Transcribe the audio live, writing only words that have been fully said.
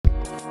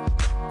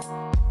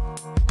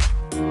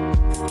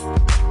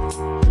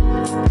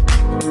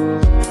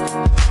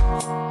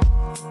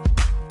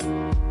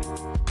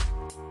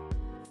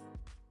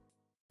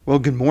Well,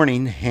 good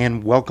morning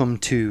and welcome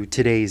to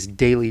today's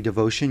daily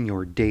devotion,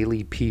 your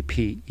daily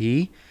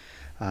PPE.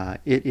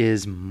 It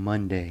is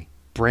Monday.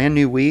 Brand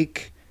new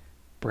week,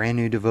 brand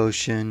new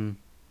devotion.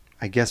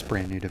 I guess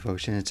brand new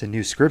devotion. It's a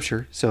new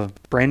scripture. So,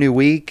 brand new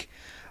week,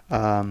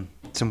 some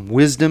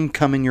wisdom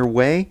coming your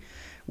way.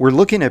 We're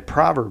looking at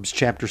Proverbs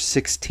chapter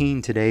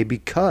 16 today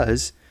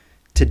because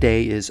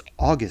today is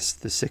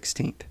August the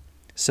 16th.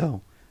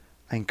 So,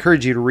 I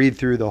encourage you to read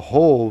through the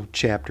whole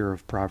chapter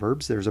of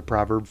Proverbs. There's a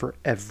proverb for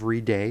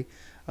every day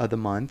of the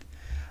month.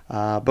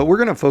 But we're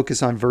going to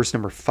focus on verse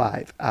number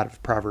 5 out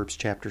of Proverbs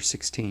chapter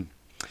 16.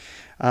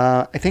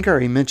 I think I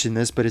already mentioned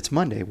this, but it's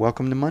Monday.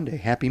 Welcome to Monday.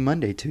 Happy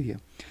Monday to you.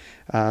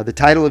 The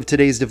title of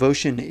today's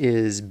devotion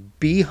is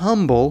Be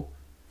Humble,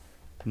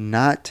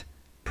 Not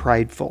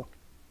Prideful.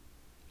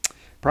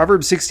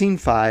 Proverbs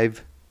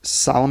 16:5,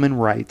 Solomon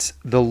writes,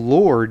 "The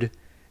Lord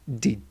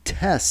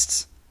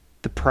detests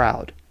the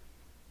proud.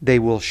 They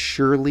will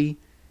surely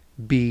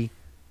be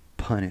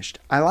punished."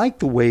 I like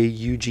the way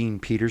Eugene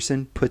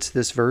Peterson puts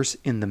this verse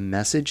in the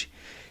Message.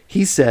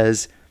 He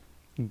says,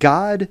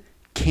 God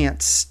can't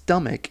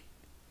stomach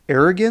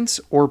arrogance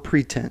or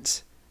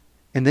pretense.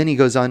 And then he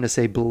goes on to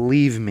say,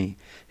 believe me,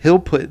 he'll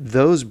put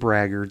those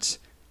braggarts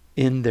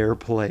in their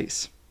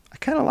place. I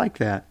kind of like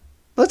that.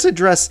 Let's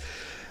address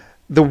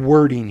the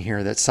wording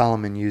here that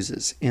Solomon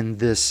uses in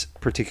this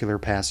particular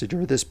passage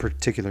or this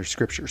particular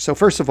scripture. So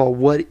first of all,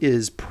 what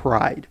is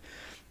pride?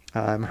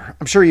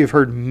 I'm sure you've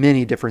heard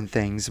many different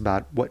things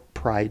about what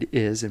pride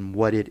is and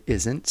what it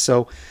isn't.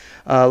 So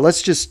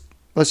let's just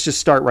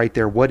start right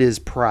there. What is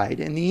pride?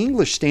 In the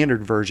English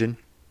Standard Version,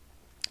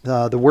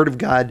 the Word of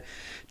God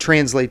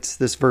translates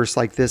this verse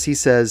like this. He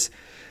says,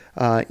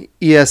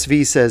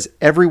 ESV says,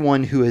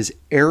 everyone who is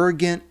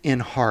arrogant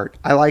in heart.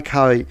 I like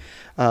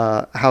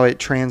how it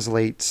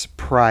translates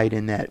pride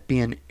in that,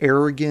 being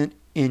arrogant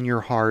in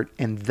your heart,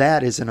 and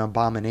that is an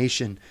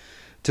abomination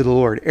to the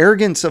Lord.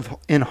 Arrogance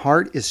in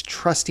heart is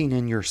trusting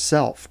in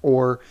yourself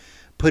or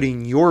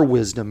putting your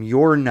wisdom,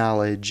 your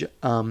knowledge,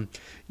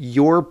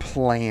 your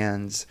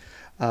plans,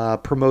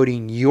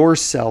 promoting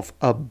yourself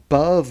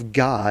above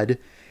God.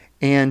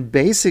 And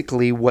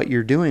basically what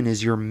you're doing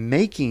is you're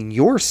making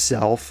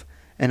yourself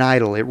an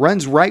idol. It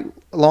runs right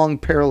along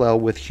parallel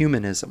with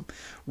humanism,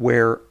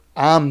 where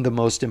I'm the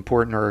most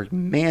important, or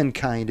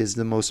mankind is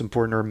the most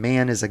important, or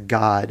man is a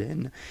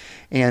god.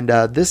 And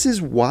this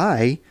is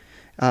why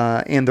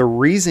and the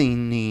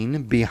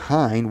reasoning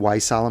behind why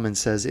Solomon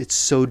says it's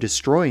so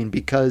destroying,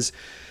 because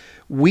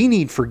we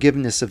need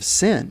forgiveness of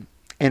sin.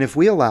 And if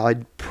we allow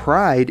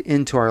pride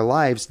into our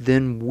lives,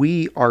 then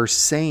we are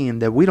saying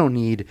that we don't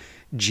need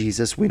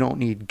Jesus. We don't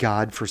need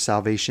God for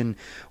salvation.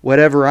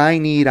 Whatever I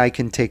need, I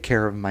can take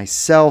care of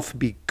myself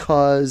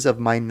because of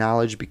my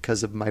knowledge,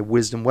 because of my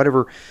wisdom,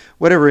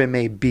 whatever it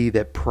may be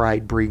that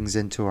pride brings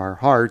into our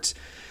hearts.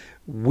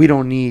 We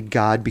don't need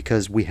God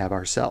because we have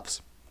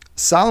ourselves.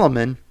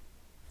 Solomon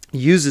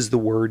uses the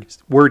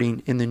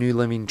wording in the New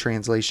Living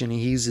Translation.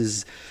 He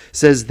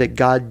says that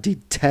God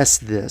detests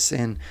this,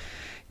 and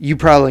you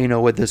probably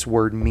know what this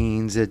word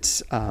means.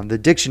 It's the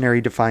dictionary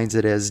defines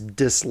it as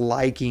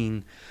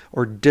disliking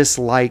or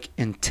dislike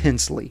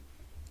intensely.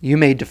 You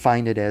may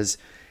define it as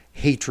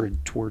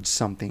hatred towards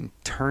something,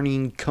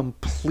 turning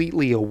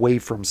completely away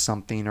from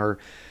something, or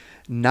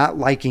not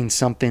liking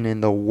something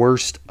in the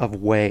worst of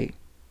way.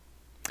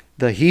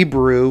 The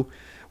Hebrew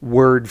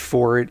word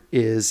for it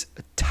is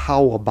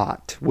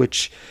tawabat,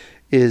 which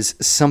is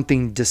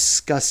something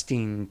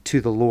disgusting to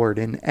the Lord.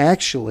 And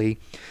actually,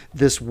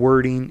 this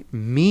wording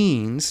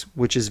means,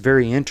 which is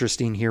very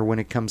interesting here when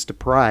it comes to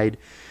pride,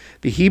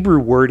 the Hebrew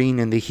wording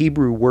and the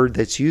Hebrew word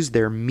that's used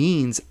there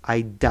means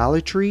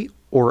idolatry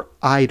or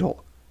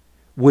idol,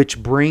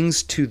 which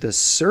brings to the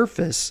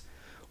surface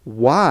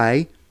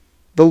why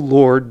the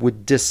Lord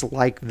would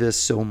dislike this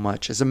so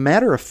much. As a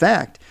matter of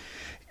fact,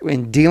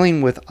 in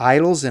dealing with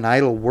idols and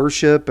idol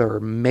worship,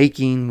 or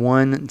making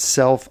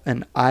oneself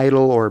an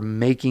idol, or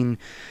making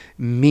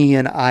me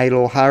an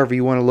idol, however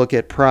you want to look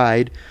at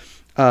pride,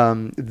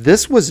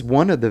 this was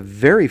one of the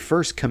very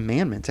first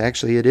commandments.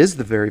 Actually, it is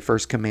the very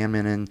first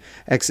commandment in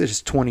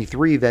Exodus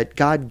 23 that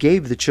God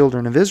gave the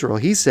children of Israel.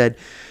 He said,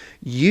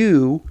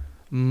 you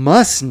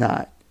must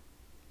not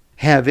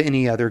have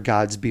any other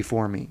gods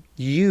before me.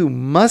 You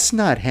must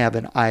not have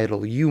an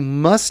idol. You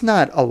must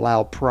not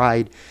allow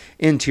pride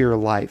into your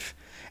life.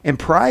 And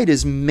pride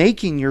is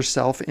making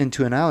yourself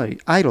into an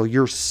idol,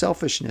 your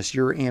selfishness,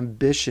 your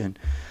ambition.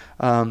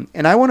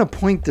 And I want to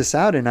point this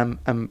out, and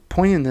I'm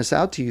pointing this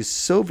out to you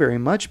so very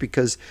much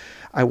because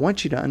I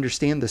want you to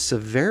understand the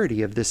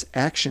severity of this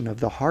action of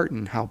the heart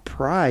and how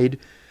pride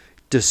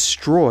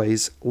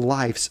destroys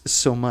lives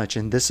so much.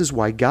 And this is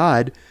why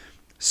God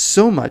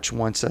so much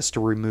wants us to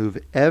remove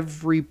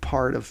every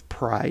part of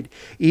pride,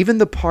 even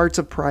the parts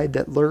of pride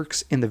that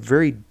lurks in the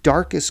very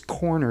darkest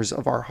corners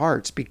of our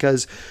hearts,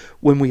 because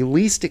when we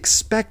least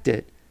expect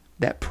it,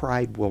 that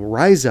pride will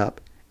rise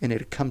up and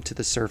it'll come to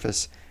the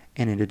surface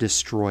and it'll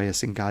destroy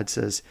us. And God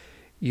says,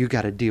 you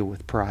got to deal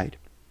with pride.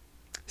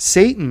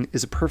 Satan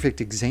is a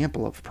perfect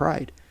example of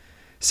pride.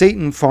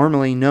 Satan,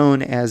 formerly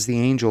known as the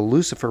angel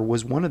Lucifer,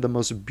 was one of the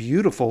most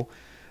beautiful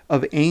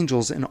of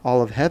angels in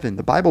all of heaven.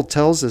 The Bible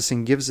tells us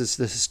and gives us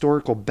the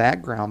historical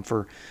background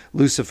for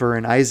Lucifer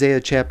in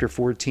Isaiah chapter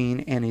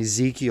 14 and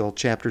Ezekiel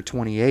chapter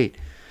 28.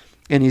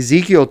 In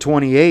Ezekiel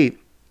 28,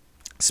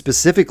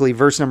 specifically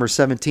verse number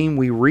 17,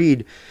 we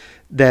read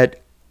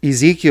that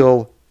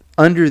Ezekiel,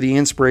 under the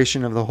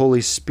inspiration of the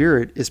Holy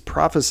Spirit, is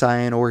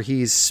prophesying, or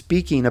he's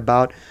speaking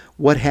about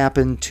what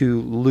happened to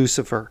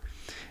Lucifer.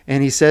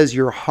 And he says,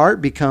 your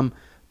heart became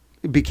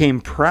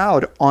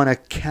proud on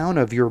account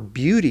of your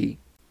beauty.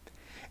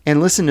 And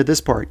listen to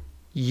this part.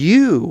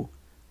 You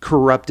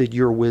corrupted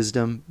your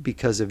wisdom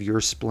because of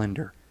your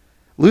splendor.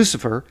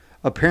 Lucifer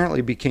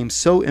apparently became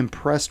so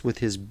impressed with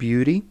his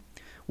beauty,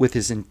 with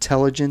his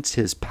intelligence,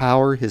 his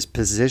power, his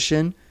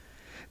position,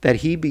 that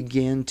he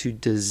began to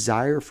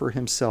desire for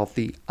himself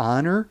the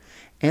honor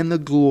and the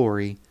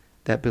glory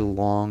that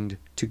belonged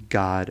to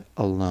God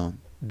alone.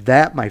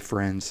 That, my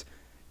friends,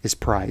 is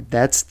pride.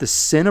 That's the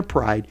sin of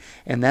pride,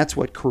 and that's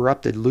what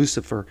corrupted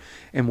Lucifer.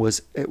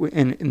 This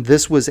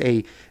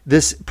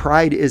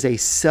pride is a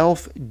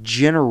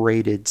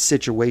self-generated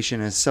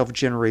situation, a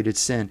self-generated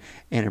sin,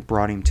 and it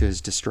brought him to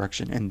his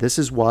destruction. And this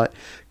is what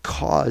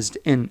caused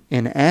and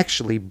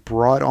actually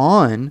brought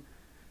on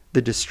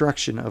the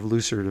destruction of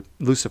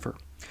Lucifer.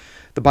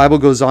 The Bible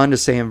goes on to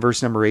say in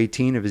verse number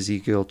 18 of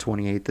Ezekiel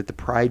 28 that the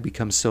pride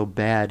becomes so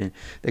bad and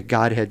that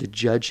God had to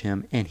judge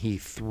him, and he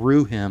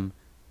threw him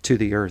to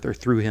the earth, or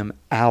threw him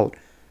out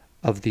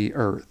of the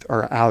earth,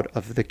 or out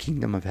of the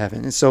kingdom of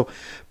heaven. And so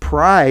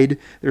pride,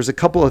 there's a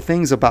couple of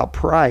things about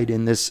pride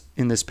in this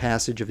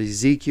passage of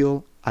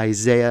Ezekiel,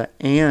 Isaiah,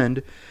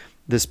 and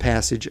this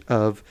passage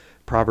of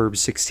Proverbs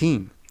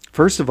 16.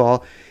 First of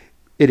all,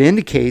 it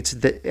indicates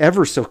that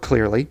ever so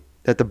clearly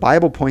that the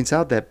Bible points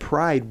out that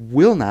pride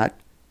will not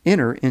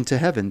enter into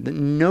heaven. That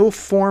no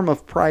form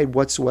of pride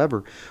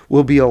whatsoever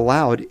will be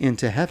allowed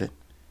into heaven.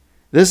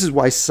 This is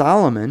why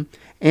Solomon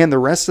and the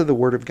rest of the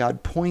Word of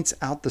God points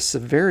out the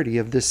severity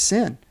of this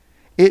sin.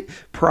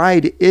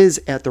 Pride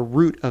is at the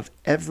root of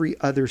every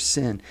other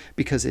sin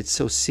because it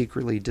so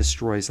secretly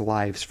destroys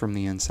lives from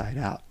the inside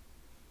out.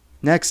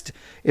 Next,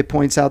 it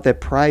points out that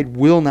pride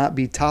will not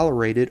be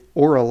tolerated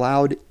or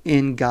allowed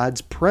in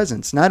God's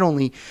presence, not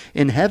only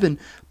in heaven,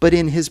 but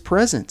in His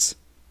presence.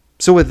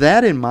 So with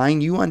that in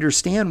mind, you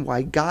understand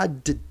why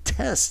God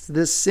detests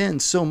this sin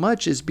so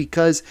much, is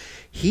because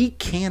He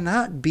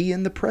cannot be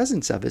in the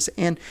presence of us,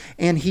 and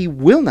He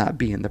will not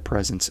be in the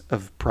presence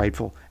of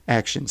prideful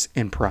actions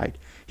and pride.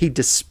 He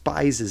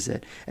despises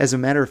it. As a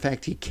matter of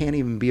fact, He can't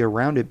even be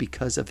around it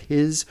because of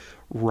His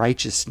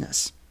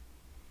righteousness.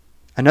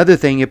 Another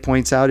thing it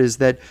points out is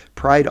that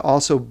pride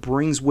also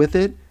brings with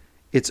it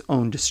its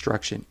own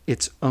destruction,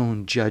 its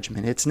own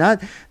judgment. It's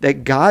not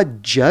that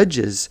God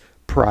judges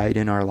pride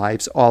in our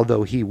lives,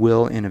 although He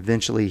will, and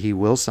eventually He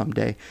will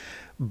someday.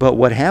 But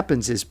what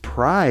happens is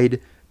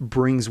pride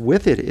brings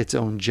with it its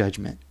own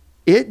judgment.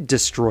 It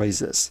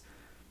destroys us.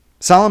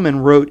 Solomon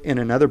wrote in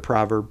another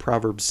proverb,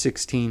 Proverbs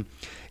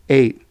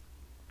 16:8,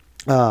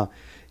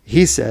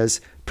 he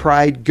says,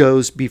 pride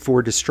goes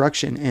before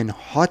destruction and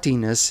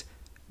haughtiness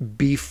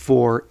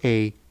before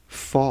a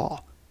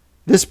fall.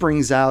 This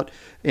brings out,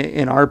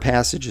 in our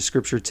passage of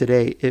Scripture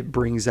today, it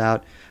brings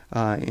out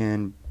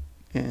in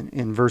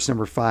verse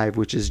number 5,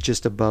 which is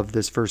just above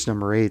this verse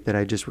number 8 that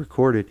I just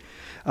recorded,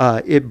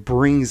 it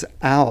brings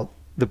out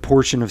the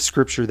portion of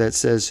Scripture that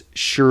says,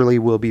 surely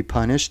will be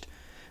punished,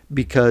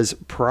 because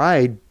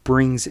pride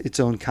brings its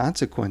own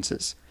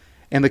consequences.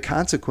 And the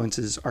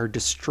consequences are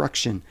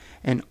destruction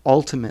and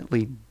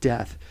ultimately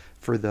death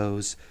for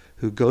those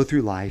who go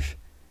through life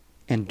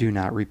and do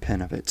not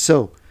repent of it.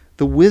 So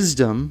the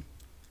wisdom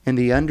and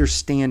the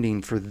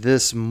understanding for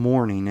this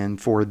morning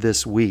and for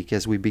this week,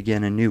 as we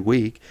begin a new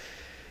week,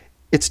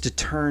 it's to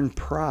turn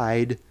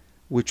pride,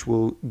 which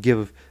will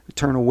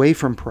turn away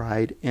from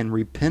pride and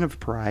repent of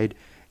pride,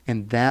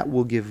 and that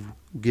will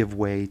give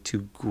way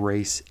to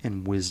grace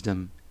and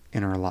wisdom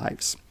in our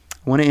lives.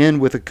 I want to end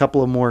with a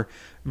couple of more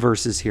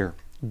verses here.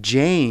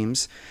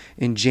 James,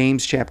 in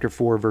James chapter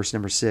 4, verse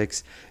number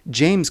 6,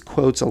 James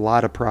quotes a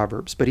lot of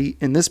Proverbs, but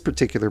in this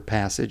particular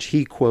passage,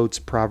 he quotes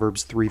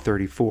Proverbs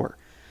 3:34,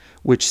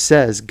 which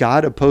says,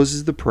 God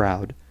opposes the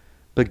proud,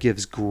 but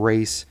gives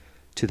grace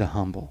to the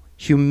humble.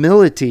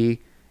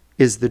 Humility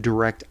is the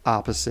direct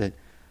opposite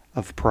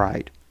of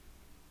pride.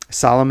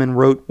 Solomon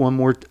wrote one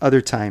more other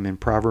time in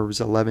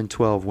Proverbs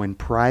 11:12, when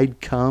pride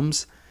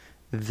comes,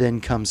 then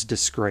comes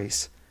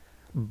disgrace,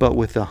 but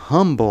with the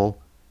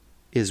humble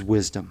is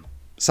wisdom.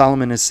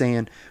 Solomon is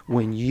saying,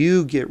 when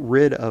you get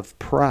rid of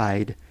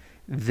pride,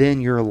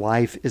 then your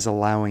life is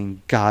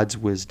allowing God's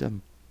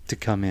wisdom to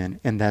come in,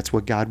 and that's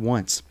what God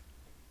wants.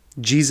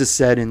 Jesus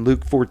said in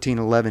Luke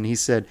 14:11, he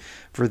said,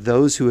 for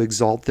those who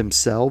exalt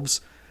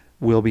themselves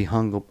will be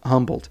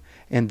humbled,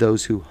 and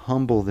those who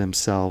humble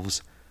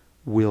themselves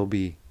will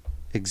be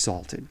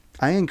exalted.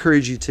 I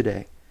encourage you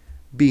today,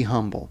 be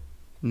humble,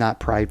 not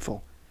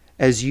prideful.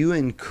 As you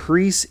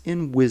increase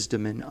in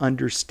wisdom and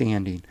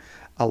understanding,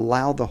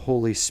 allow the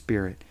Holy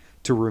Spirit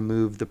to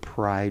remove the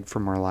pride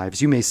from our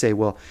lives. You may say,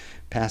 well,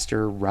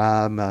 Pastor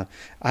Rob,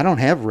 I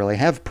don't really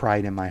have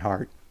pride in my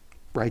heart.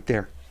 Right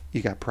there,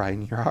 you got pride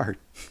in your heart.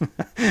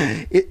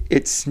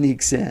 It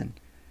sneaks in.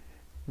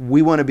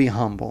 We want to be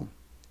humble,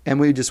 and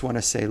we just want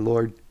to say,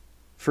 Lord,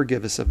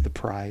 forgive us of the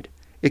pride.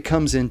 It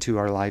comes into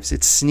our lives.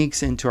 It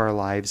sneaks into our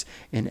lives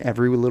in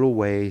every little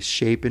way,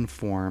 shape, and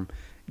form,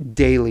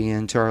 daily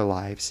into our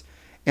lives.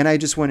 And I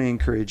just want to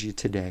encourage you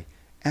today.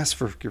 Ask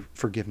for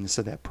forgiveness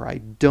of that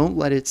pride. Don't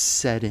let it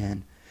set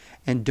in,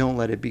 and don't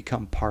let it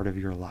become part of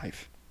your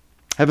life.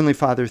 Heavenly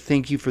Father,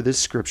 thank you for this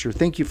scripture.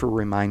 Thank you for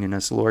reminding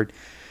us, Lord,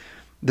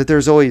 that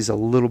there's always a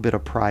little bit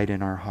of pride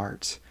in our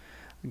hearts.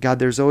 God,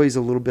 there's always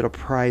a little bit of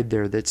pride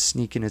there that's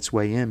sneaking its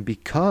way in,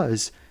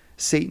 because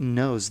Satan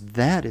knows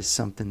that is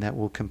something that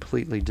will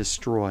completely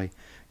destroy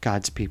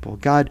God's people.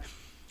 God,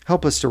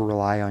 help us to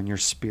rely on your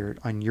Spirit,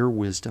 on your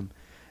wisdom.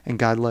 And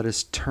God, let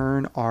us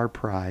turn our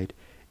pride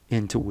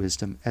into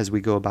wisdom as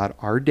we go about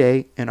our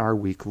day and our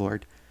week,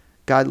 Lord.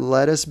 God,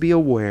 let us be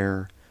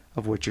aware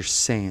of what you're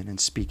saying and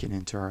speaking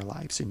into our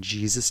lives. In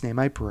Jesus' name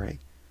I pray.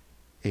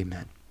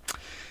 Amen.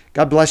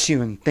 God bless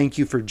you, and thank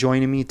you for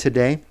joining me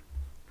today.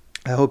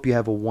 I hope you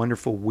have a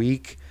wonderful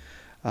week.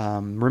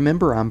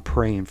 Remember, I'm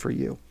praying for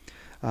you.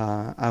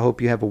 I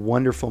hope you have a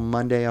wonderful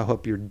Monday. I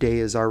hope your day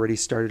has already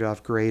started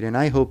off great. And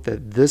I hope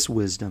that this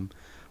wisdom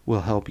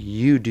will help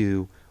you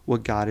do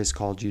what God has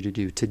called you to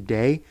do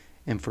today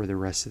and for the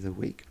rest of the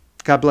week.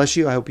 God bless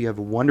you. I hope you have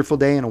a wonderful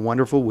day and a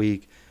wonderful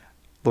week.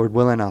 Lord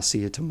willing, I'll see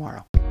you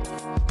tomorrow.